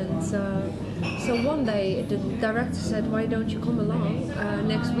 And so one day the director said, "Why don't you come along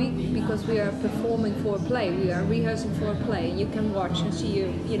next week, because we are performing for a play. We are rehearsing for a play. You can watch and see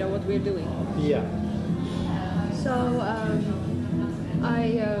what we're doing." Yeah. So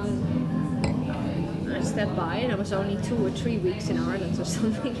I stepped by, and I was only 2 or 3 weeks in Ireland or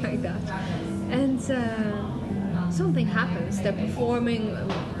something like that. And something happens. They're performing,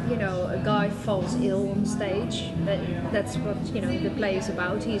 a guy falls ill on stage. That's what, the play is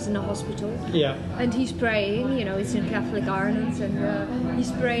about. He's in a hospital. Yeah. And he's praying, it's in Catholic Ireland, and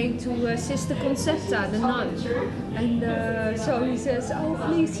he's praying to Sister Concepta, the nun. And so he says, "Oh,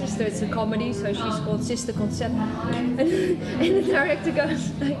 please, sister," it's a comedy, so she's called Sister Concepta. And the director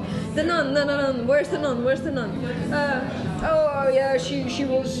goes, like, "The nun, where's the nun? Where's the nun?" "Oh, yeah, she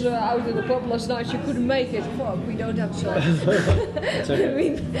was out in the pub last night, she couldn't make it." Fuck, we don't have choice.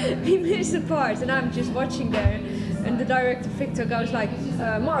 Okay. we missed the part, and I'm just watching there, and the director Victor goes like,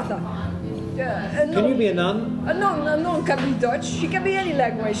 "Martha, can you be a nun? A nun can be Dutch, she can be any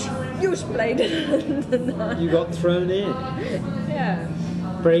language. You play the nun." You got thrown in. Yeah.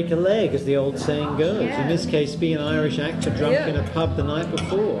 Break a leg, as the old saying goes. Yeah. In this case, be an Irish actor drunk in a pub the night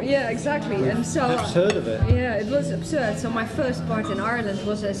before. Yeah, exactly. And so I've heard of it. Yeah, it was absurd. So my first part in Ireland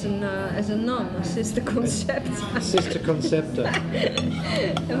was as a nun, a Sister Concepta. Sister Concepta.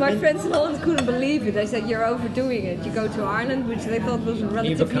 And my friends in Holland couldn't believe it. They said, "You're overdoing it. You go to Ireland," which they thought was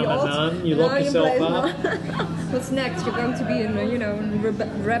relatively become a odd. nun, you lock yourself up. What's next? You're going to be a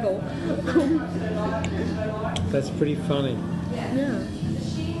rebel. That's pretty funny. Yeah.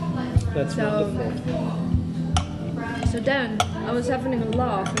 That's wonderful. So then I was having a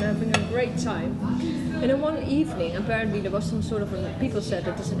laugh and having a great time. And then one evening, apparently there was some sort of people said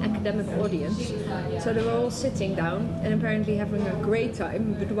it was an academic audience. So they were all sitting down and apparently having a great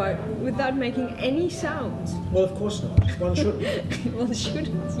time, but without making any sound. Well, of course not. One shouldn't. One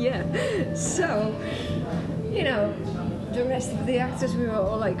shouldn't, yeah. So, the rest of the actors, we were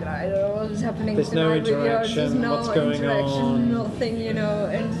all like, "I don't know what's happening There's no tonight with you. interaction, There's no what's going interaction, on?" nothing,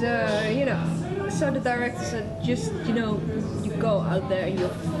 And, so the director said, "Just, you go out there and you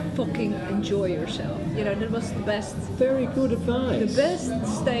fucking enjoy yourself." That was the best. Very good advice. The best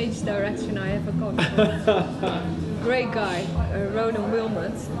stage direction I ever got. Great guy, Ronan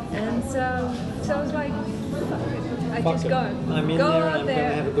Wilmot. And so I was like, fuck it. I Fuck just it. go. I'm in go there out and I'm there. going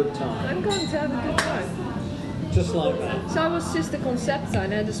to have a good time. I'm going to have a good time. Just like that. So I was Sister Concepta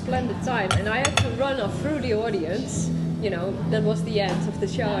and I had a splendid time, and I had to run off through the audience. That was the end of the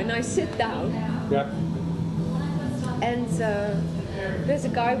show, and I sit down. Yeah. And there's a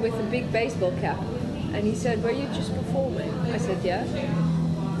guy with a big baseball cap, and he said, "Were you just performing?" I said, "Yeah."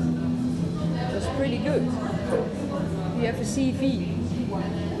 It was pretty good. "Do you have a CV?"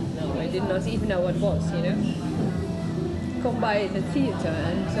 No, I did not even know what it was, Come by the theatre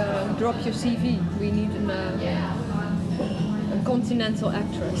and drop your CV. We need a continental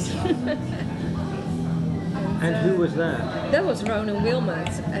actress. And who was that? That was Ronan Wilmot,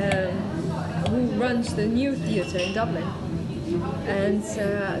 who runs the new theatre in Dublin. And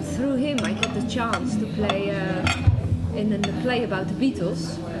through him I get the chance to play in the play about the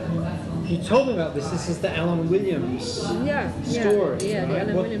Beatles. You told me about this. This is the Alan Williams story. Yeah, the right?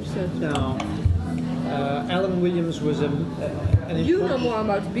 Alan Williams story. Now, Alan Williams was an You know important... more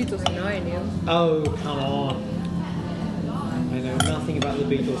about the Beatles than I knew. Oh, come on. I know nothing about the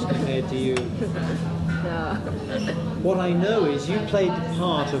Beatles compared to you. No. What I know is you played the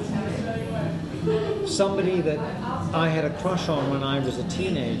part of somebody that I had a crush on when I was a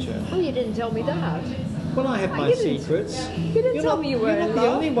teenager. Oh, you didn't tell me that. Well, I have my You didn't- secrets. You didn't tell me you were You're in not the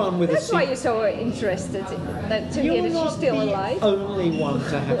love. only one with That's a why secret. you're so interested to hear You're that she's not still the alive. only one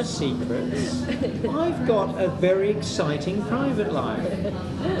to have secrets. I've got a very exciting private life.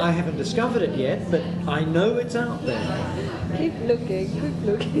 I haven't discovered it yet, but I know it's out there. Keep looking, keep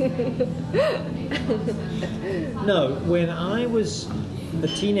looking. No, when I was a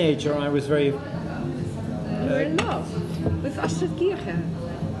teenager, I was very... You were in love with Astrid Kircher.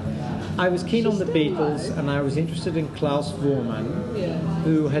 I was keen on the She's still Beatles, alive. and I was interested in Klaus Voormann, Yeah.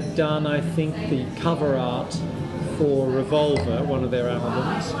 who had done, I think, the cover art for Revolver, one of their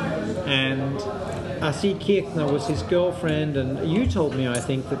albums, and Astrid Kirchner was his girlfriend, and you told me, I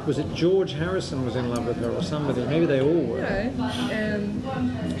think, that was it George Harrison was in love with her or somebody, maybe they all were.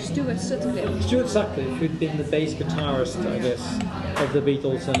 Stuart Sutcliffe. Stuart Sutcliffe, who'd been the bass guitarist, I guess, of the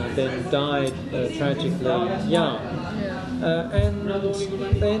Beatles and then died tragically young. And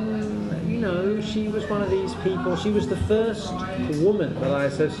then, you know, she was one of these people, she was the first woman that I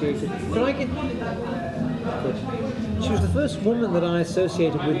associated. Can I get... She was the first woman that I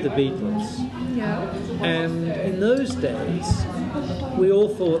associated with the Beatles. Yeah. And in those days, we all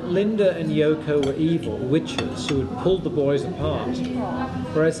thought Linda and Yoko were evil witches who had pulled the boys apart.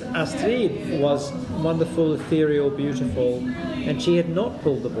 Whereas Astrid was wonderful, ethereal, beautiful, and she had not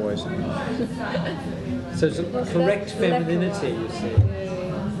pulled the boys apart. So it's a correct femininity, you see.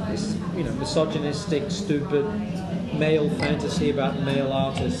 This, you know, misogynistic, stupid, male fantasy about male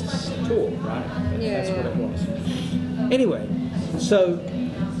artists talk, right? Yeah, That's what it was. Anyway, so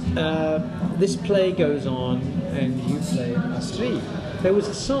this play goes on, and you play Astrid. There was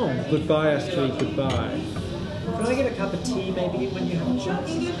a song, Goodbye Astrid, Goodbye. Can I get a cup of tea maybe when you have a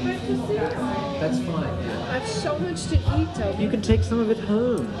chance? That's fine. I have so much to eat, Toby. You can take some of it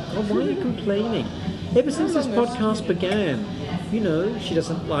home. Oh, why are you complaining? Ever since this podcast began, you know, she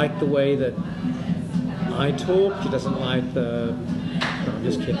doesn't like the way that I talk. She doesn't like the... No, I'm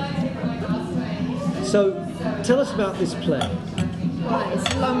just kidding. So, tell us about this play. Well, it's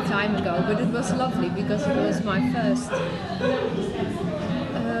a long time ago, but it was lovely because it was my first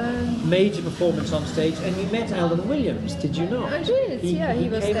Major performance on stage, and you met Alan Williams, did you not? I did, he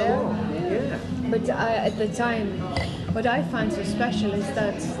was came there. along. Yeah. But at the time, what I find so special is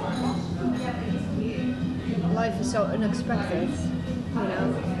that life is so unexpected, you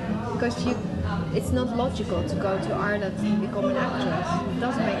know, because it's not logical to go to Ireland and become an actress. It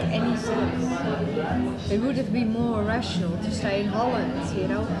doesn't make any sense. It would have been more rational to stay in Holland, you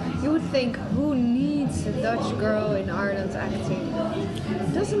know. You would think, who needs a Dutch girl in Ireland acting?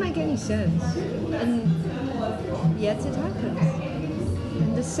 It doesn't make any sense. And yet it happened.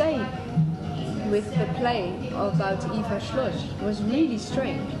 And the same with the play about Eva Schloss. It was really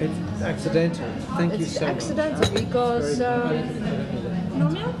strange. It's accidental. Thank you It's so much. accidental because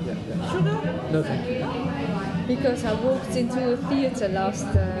No, thank you. because I walked into a theatre last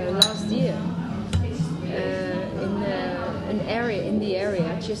year in the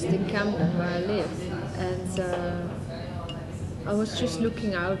area just in Camden where I live, and I was just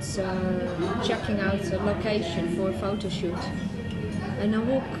looking out, checking out a location for a photo shoot, and I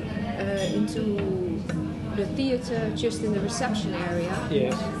walk into the theatre just in the reception area.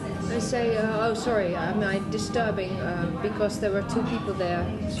 Yes. I say, oh sorry, am I disturbing? Because there were two people there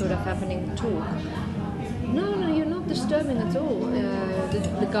sort of having a talk. No, you're not disturbing at all.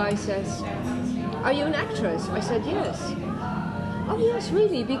 The guy says, are you an actress? I said, yes. Oh yes,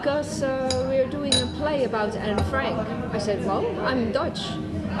 really, because we're doing a play about Anne Frank. I said, well, I'm Dutch.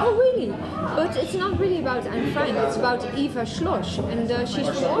 Oh really? But it's not really about Anne Frank, it's about Eva Schloss, and she's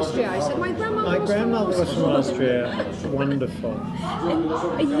from Austria. I said, my grandmother was from Austria. Wonderful. And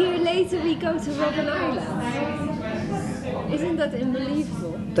a year later we go to Robben Island. Isn't that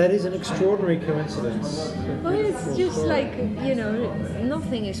unbelievable? That is an extraordinary coincidence. Well, it's just like, you know,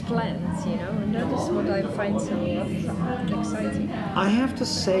 nothing is planned, you know, and that is what I find so exciting. I have to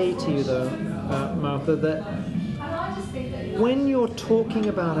say to you though, Martha, that when you're talking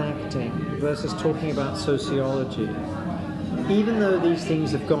about acting versus talking about sociology, even though these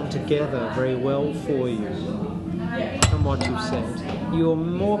things have gone together very well for you, from what you've said, you're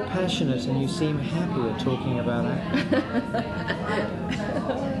more passionate and you seem happier talking about acting.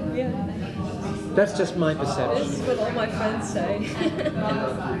 Yeah, That's just my perception. this is what all my friends say.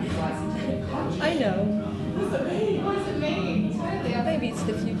 I know. Maybe it's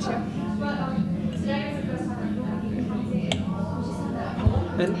the future.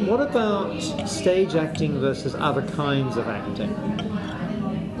 And what about stage acting versus other kinds of acting?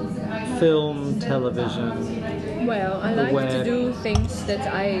 film, television? Well, I like Where- to do things that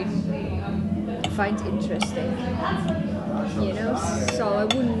I find interesting. You know, so I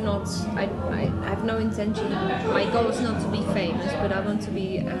would not. I have no intention. My goal is not to be famous, but I want to be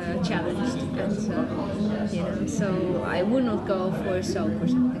challenged, and you know. So I would not go for a soap or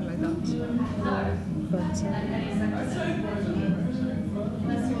something like that. But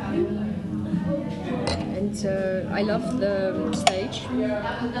I love the stage.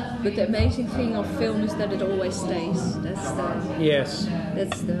 But the amazing thing of film is that it always stays. Yes.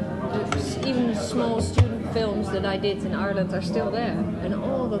 Even small student films that I did in Ireland are still there, and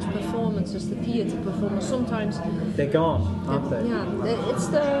all those performances, the theatre performance, sometimes They're gone, aren't they? yeah, it's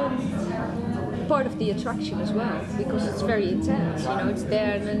the part of the attraction as well, because it's very intense. You know, it's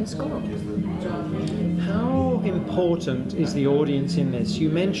there and then it's gone. How important is the audience in this? You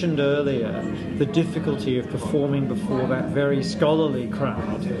mentioned earlier the difficulty of performing before that very scholarly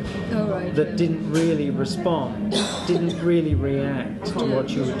crowd Oh right. that didn't really respond, didn't really react to what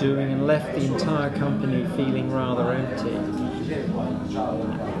you were doing, and left the entire company feeling rather empty.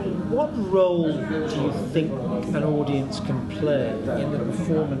 What role do you think an audience can play in the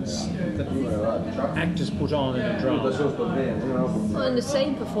performance that actors put on in a drama? Well, in the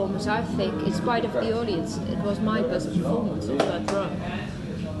same performance, I think, in spite of the audience, it was my best performance of that run.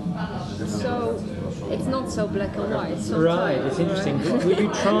 So it's not so black and white. Sometimes, Right, it's interesting. right? Were you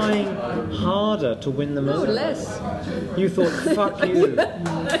trying harder to win them No, over? less. You thought, fuck you,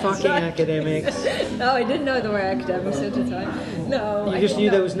 fucking academics. No, I didn't know there were academics at the time. No, You I just didn't knew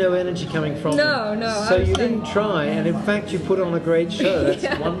know. there was no energy coming from No, them. no, I So was you saying- didn't try, and in fact you put on a great show. That's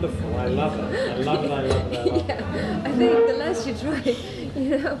Yeah. wonderful. I love it. I love it. I love it. I love it. Yeah, I think the less you try,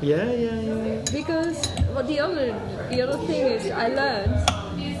 you know. Yeah. Because the other thing is, I learned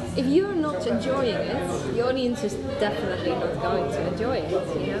if you're not enjoying it, the audience is definitely not going to enjoy it.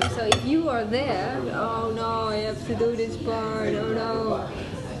 You know. So if you are there, oh no, I have to do this part. Oh no,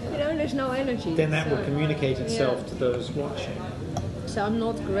 you know, there's no energy. Then that So- will communicate itself Yeah. to those watching. So I'm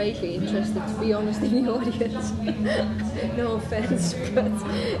not greatly interested, to be honest, in the audience. No offense, but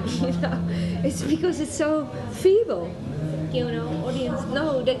you know, it's because it's so feeble. You know, audience,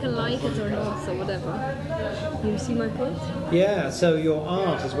 no, they can like it or not, or whatever. You see my point? Yeah, so your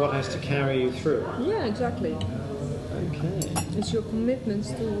art is what has to carry you through. Yeah, exactly. Okay. It's your commitments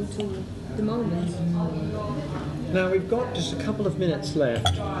to the moment. Now we've got just a couple of minutes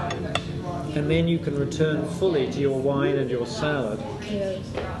left, and then you can return fully to your wine and your salad. Yes.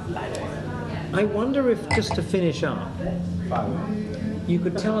 I wonder if, just to finish up, you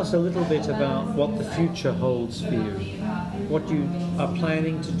could tell us a little bit about what the future holds for you, what you are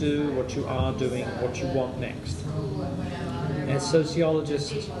planning to do, what you are doing, what you want next. As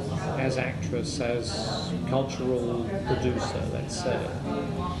sociologist, as actress, as cultural producer, let's say.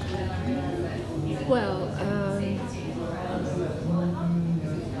 Well,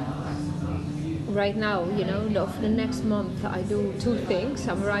 right now, you know, for the next month, I do two things.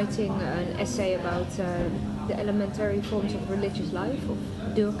 I'm writing an essay about the elementary forms of religious life of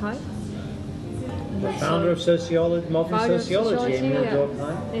Durkheim. The founder of sociology, modern Founder of sociology, Emil yeah.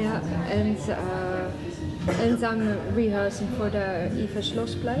 Durkheim. Yeah, and I'm rehearsing for the Eva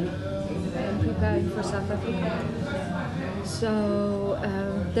Schloss play and preparing for South Africa. So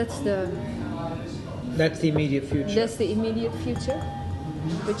that's the immediate future. That's the immediate future.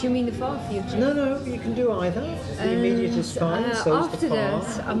 But you mean the far future? No, you can do either. The immediate is fine, so is after the far.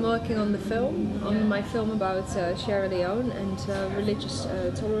 that, I'm working on my film about Sierra Leone and religious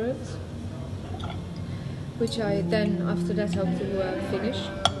tolerance, which I then, after that, hope to finish.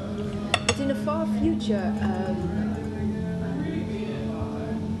 But in the far future,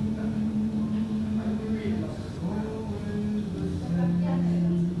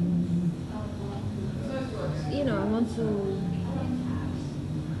 you know,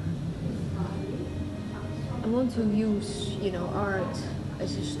 I want to use, you know, art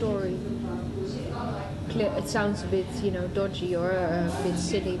as a story. It sounds a bit, you know, dodgy or a bit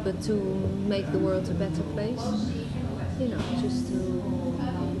silly, but to make the world a better place. You know, just to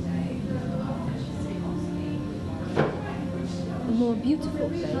a more beautiful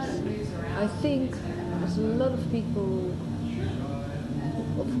place. I think there's a lot of people,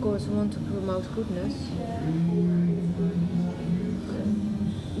 of course, want to promote goodness.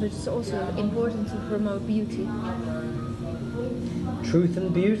 But it's also important to promote beauty. Truth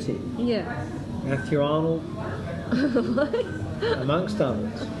and beauty. Yeah. Matthew Arnold, amongst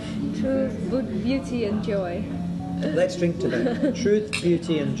others. Truth, beauty and joy. Let's drink to that. Truth,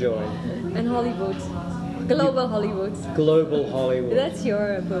 beauty and joy. And Hollywood. Global Hollywood. Global Hollywood. That's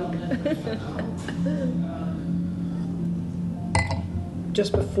your book.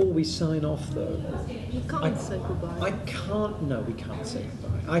 just before we sign off, though, You can't say goodbye. I can't. No, we can't say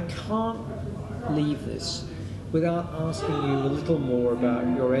goodbye. I can't leave this without asking you a little more about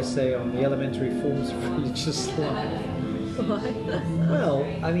your essay on the elementary forms of religious life. Why? Well,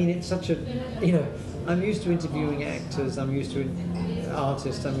 I mean, it's such a, you know, I'm used to interviewing actors, I'm used to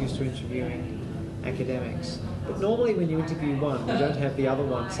artists, I'm used to interviewing academics. But normally when you interview one, you don't have the other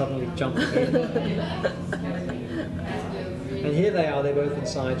one suddenly jump in. And here they are, they're both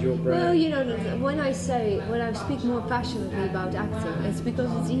inside your brain. Well, you know, when I speak more passionately about acting, it's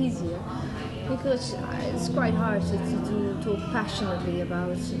because it's easier. Because it's quite hard to talk passionately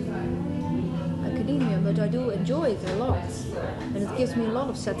about academia, but I do enjoy it a lot, and it gives me a lot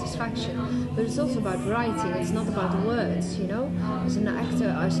of satisfaction. But it's also about writing. It's not about the words, you know. As an actor,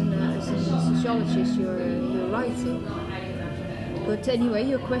 as a sociologist, you're writing. But anyway,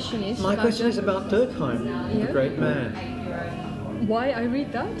 your question is. My question is about Durkheim, the great man. Why I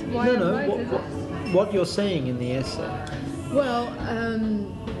read that? Why No, I write what you're saying in the essay. Well.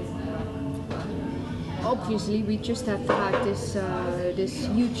 Obviously, we just have had this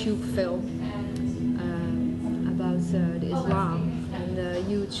YouTube film about the Islam and the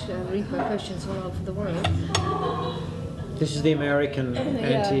huge repercussions all over the world. This is the American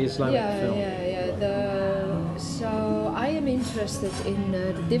anti-Islamic film. So I am interested in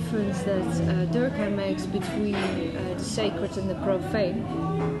the difference that Durkheim makes between the sacred and the profane.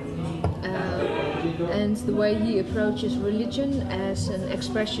 And the way he approaches religion as an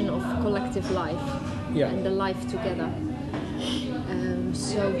expression of collective life and the life together.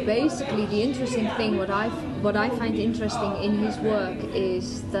 So basically, the interesting thing, what I find interesting in his work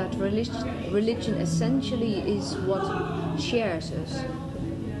is that religion essentially is what shares us.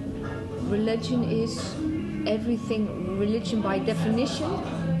 Religion is everything. Religion, by definition,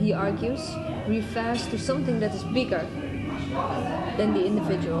 he argues, refers to something that is bigger than the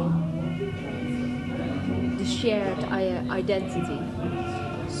individual. The shared identity.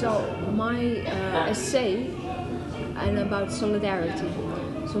 So my essay and about solidarity.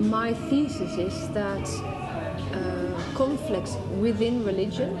 So my thesis is that conflicts within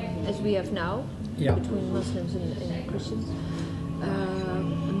religion, as we have now, between Muslims and Christians,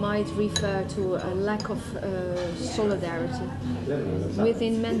 might refer to a lack of solidarity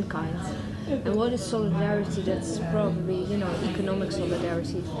within mankind. And what is solidarity? That's probably, economic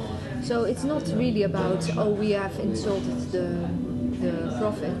solidarity. So it's not really about, we have insulted the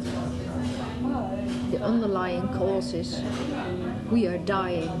prophet. The underlying cause is, we are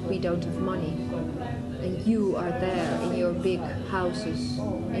dying, we don't have money. And you are there in your big houses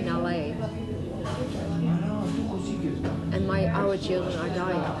in LA. And our children are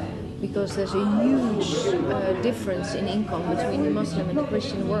dying. Because there's a huge difference in income between the Muslim and the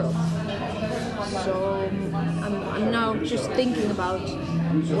Christian world. So I'm now just thinking about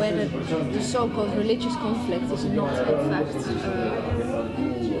whether the so-called religious conflict is not in fact,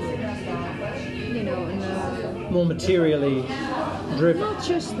 more materially driven.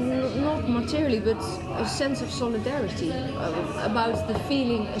 Not materially, but a sense of solidarity, about the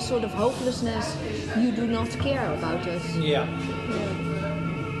feeling, a sort of hopelessness. You do not care about us. Yeah.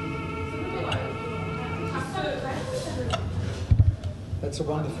 That's a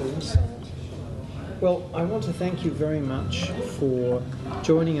wonderful insight. Well, I want to thank you very much for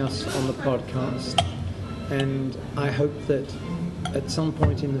joining us on the podcast, and I hope that at some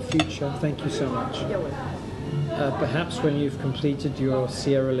point in the future, thank you so much. Perhaps when you've completed your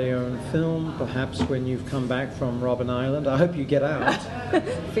Sierra Leone film, perhaps when you've come back from Robben Island, I hope you get out.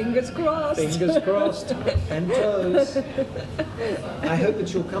 Fingers crossed. Fingers crossed and toes. I hope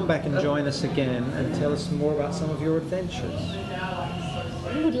that you'll come back and join us again and tell us more about some of your adventures.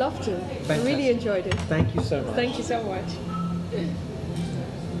 I would love to. Fantastic. I really enjoyed it. Thank you so much. Thank you so much.